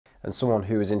and someone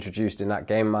who was introduced in that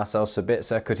game, Marcel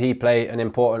Sabitzer. Could he play an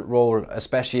important role,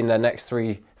 especially in the next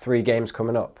three games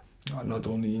coming up? Not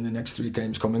only in the next 3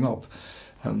 games coming up.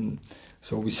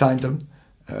 So we signed him,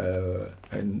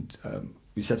 and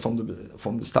we said from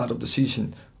the start of the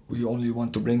season we only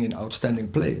want to bring in outstanding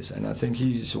players, and I think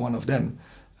he is one of them.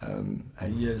 And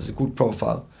he has a good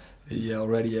profile. He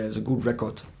already has a good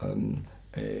record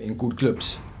in good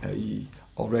clubs. He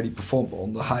already performed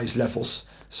on the highest levels.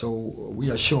 So we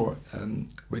are sure,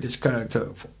 with his character,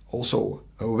 also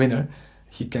a winner,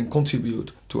 he can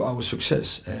contribute to our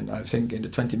success. And I think in the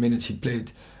 20 minutes he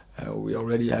played, we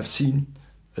already have seen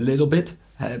a little bit,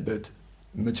 but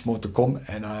much more to come.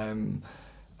 And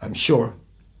I'm sure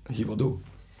he will do.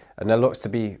 And there looks to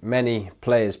be many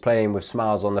players playing with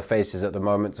smiles on their faces at the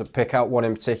moment. To pick out one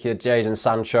in particular, Jadon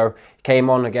Sancho came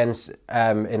on against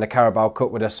in the Carabao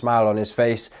Cup with a smile on his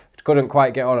face. Couldn't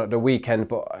quite get on at the weekend,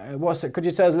 but could you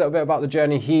tell us a little bit about the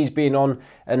journey he's been on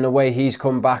and the way he's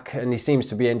come back, and he seems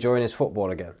to be enjoying his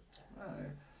football again?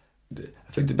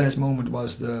 I think the best moment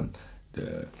was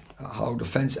how the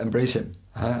fans embrace him,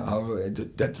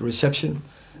 that reception.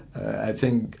 I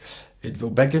think it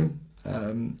will back him,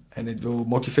 and it will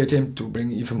motivate him to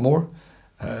bring even more.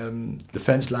 The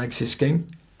fans likes his game.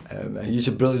 He's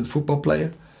a brilliant football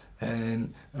player,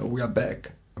 and we are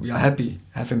back. We are happy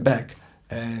to have him back.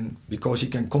 And because he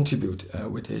can contribute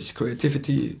with his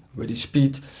creativity, with his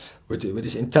speed, with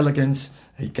his intelligence,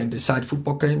 he can decide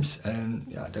football games, and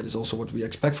yeah, that is also what we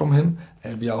expect from him,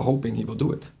 and we are hoping he will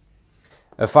do it.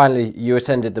 And finally, you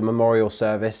attended the memorial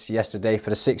service yesterday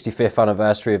for the 65th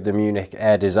anniversary of the Munich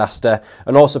air disaster,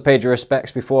 and also paid your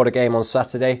respects before the game on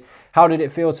Saturday. How did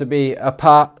it feel to be a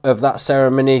part of that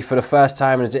ceremony for the first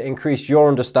time, and has it increased your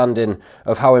understanding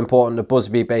of how important the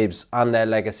Busby Babes and their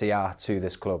legacy are to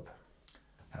this club?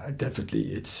 Definitely,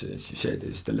 it's, as you said,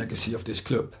 it's the legacy of this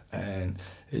club, and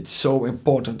it's so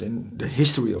important in the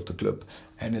history of the club,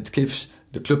 and it gives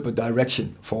the club a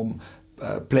direction from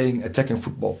playing attacking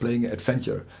football, playing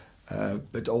adventure,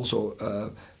 but also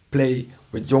play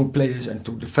with young players and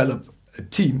to develop a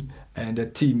team, and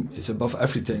that team is above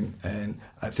everything. And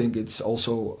I think it's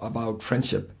also about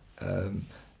friendship,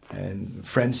 and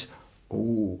friends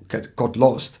who got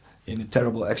lost in a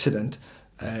terrible accident.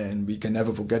 And we can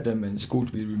never forget them, and it's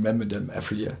good we remember them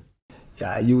every year.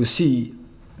 Yeah, you see,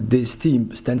 this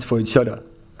team stands for each other.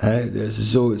 There's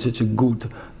such a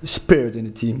good spirit in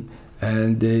the team,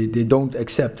 and they don't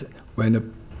accept when a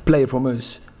player from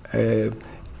us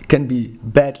can be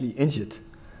badly injured,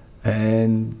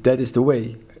 and that is the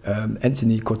way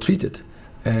Anthony got treated.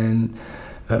 And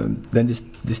then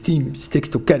this team sticks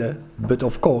together, but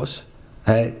of course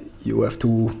you have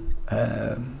to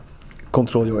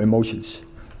control your emotions.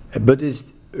 But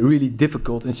it's really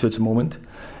difficult in such a moment.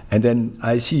 And then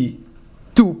I see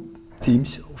 2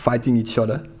 teams fighting each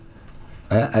other.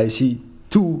 I see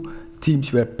 2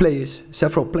 teams where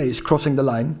several players crossing the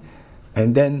line,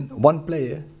 and then one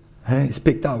player is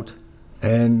picked out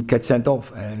and gets sent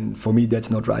off. And for me,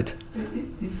 that's not right.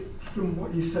 Is it, from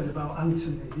what you said about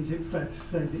Anthony, is it fair to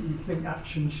say that you think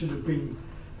action should have been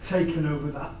taken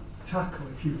over that tackle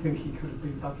if you think he could have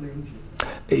been badly injured?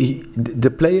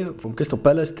 The player from Crystal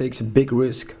Palace takes a big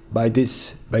risk by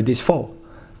this fall,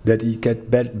 that he get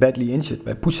badly injured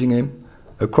by pushing him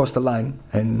across the line,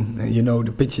 and you know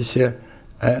the pitch is here,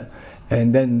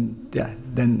 and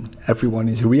then everyone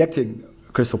is reacting.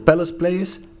 Crystal Palace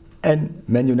players and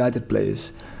Man United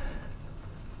players,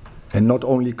 and not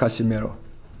only Casemiro.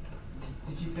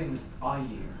 Did you think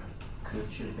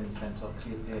should have been sent off because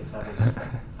he appeared to have his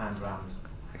hand round?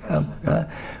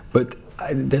 But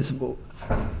that's,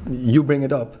 you bring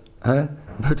it up,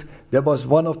 but there was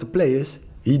one of the players,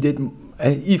 he did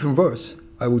even worse,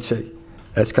 I would say,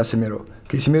 as Casemiro.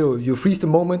 Casemiro, you freeze the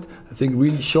moment, I think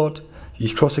really short,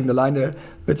 he's crossing the line there,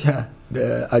 but yeah,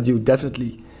 I do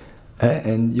definitely.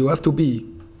 And you have to be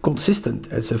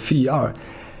consistent as a VAR.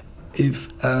 If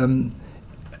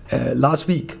last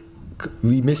week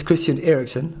we missed Christian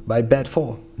Eriksen by bad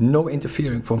fall, no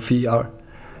interfering from VAR.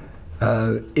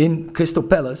 In Crystal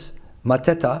Palace,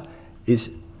 Mateta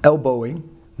is elbowing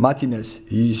Martinez.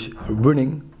 He's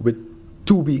running with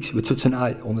 2 weeks with such an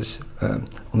eye on his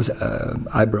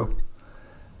eyebrow,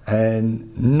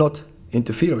 and not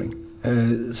interfering.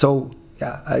 So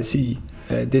yeah, I see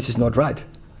this is not right,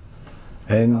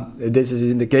 and this is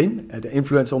in the game, the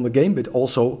influence on the game, but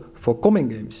also for coming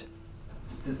games.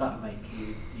 Does that make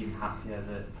you happier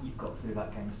that you've got through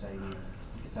that game, say you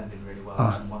defended really well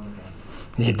and won the game?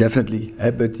 Yeah, definitely.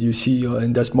 But you see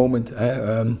in this moment,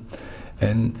 and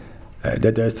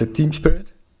that there's the team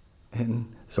spirit, and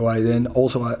so I then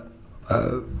also,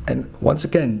 and once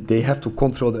again, they have to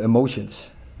control the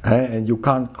emotions. and you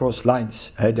can't cross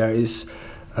lines. There is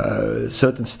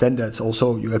certain standards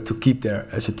also you have to keep there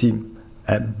as a team,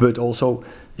 but also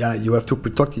you have to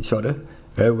protect each other.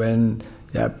 When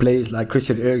players like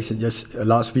Christian Eriksen just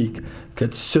last week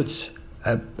get such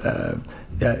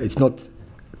it's not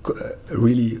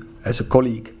really as a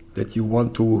colleague that you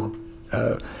want to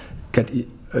get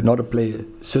another player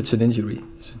such an injury,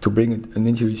 to bring an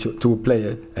injury to a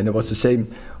player, and it was the same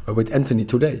with Anthony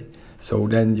today. So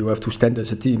then you have to stand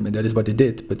as a team, and that is what they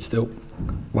did. But still,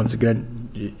 once again,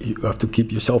 you have to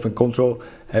keep yourself in control,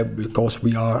 because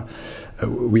we are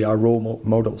role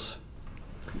models.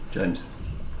 James.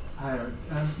 Hi Eric.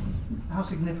 How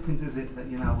significant is it that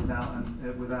you're now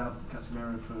without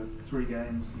Casemiro for 3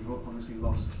 games? You've obviously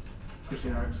lost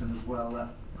Christian Eriksen as well. That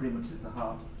pretty much is the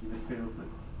heart of your midfield. That's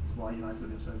why United have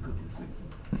been so good this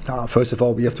season. First of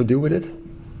all, we have to deal with it,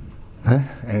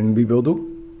 and we will do.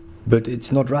 But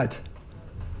it's not right.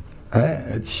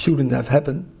 It shouldn't have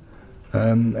happened.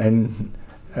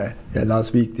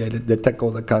 Last week the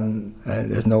tackle that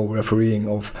there's no refereeing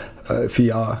of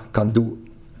VR can do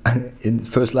in the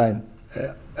first line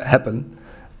happen.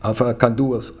 Can't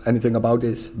do anything about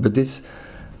this. But this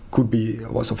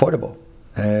was avoidable,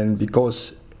 and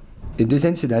because in this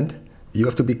incident you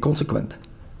have to be consequent,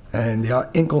 and they are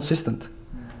inconsistent,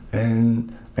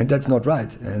 and that's not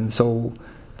right, and so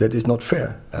that is not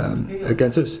fair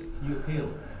against us. You appeal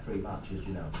 3 matches,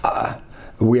 you know.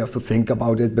 We have to think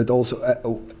about it, but also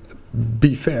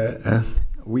be fair.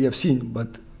 We have seen,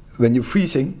 but when you're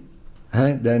freezing,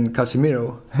 then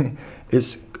Casemiro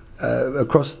is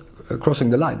crossing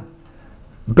the line.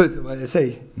 But I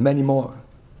say many more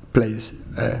players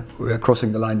were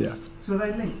crossing the line there. So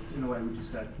they linked in a way, would you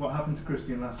say? What happened to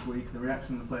Christian last week, the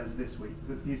reaction of the players this week?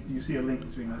 Do you see a link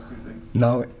between those 2 things?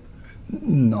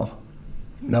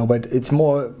 No, but it's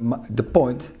more the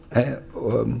point.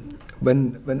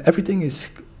 When everything is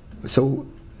so,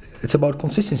 it's about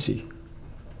consistency.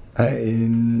 But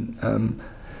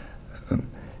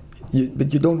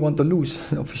you don't want to lose,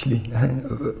 obviously,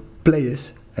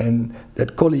 players, and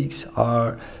that colleagues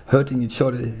are hurting each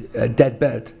other that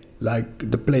bad,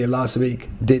 like the player last week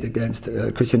did against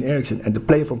Christian Eriksen. And the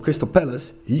player from Crystal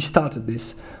Palace, he started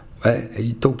this.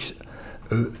 He took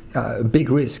a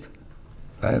big risk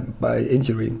by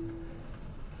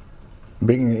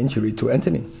bringing an injury to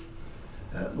Anthony.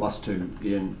 Last 2,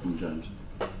 Ian and James.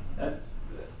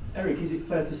 Eric, is it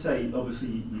fair to say,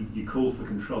 obviously you call for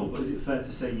control, but is it fair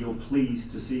to say you're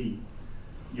pleased to see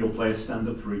your players stand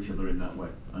up for each other in that way?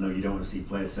 I know you don't want to see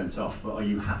players sent off, but are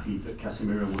you happy that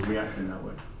Casemiro would react in that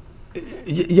way?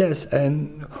 Yes,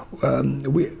 and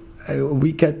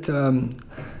we get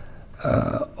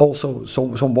also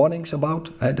some warnings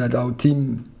about that our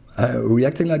team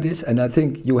reacting like this, and I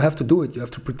think you have to do it. You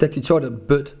have to protect each other,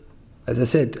 but as I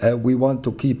said, we want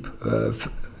to keep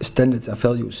standards and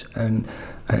values, and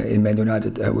in Man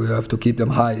United we have to keep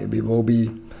them high. We will be.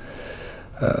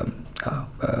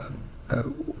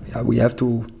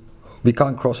 We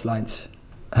can't cross lines,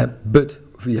 but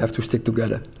we have to stick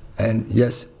together. And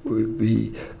yes,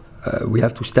 we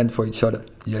have to stand for each other.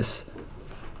 Yes.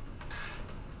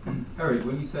 Eric,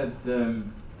 when you said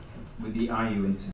with the IU incident.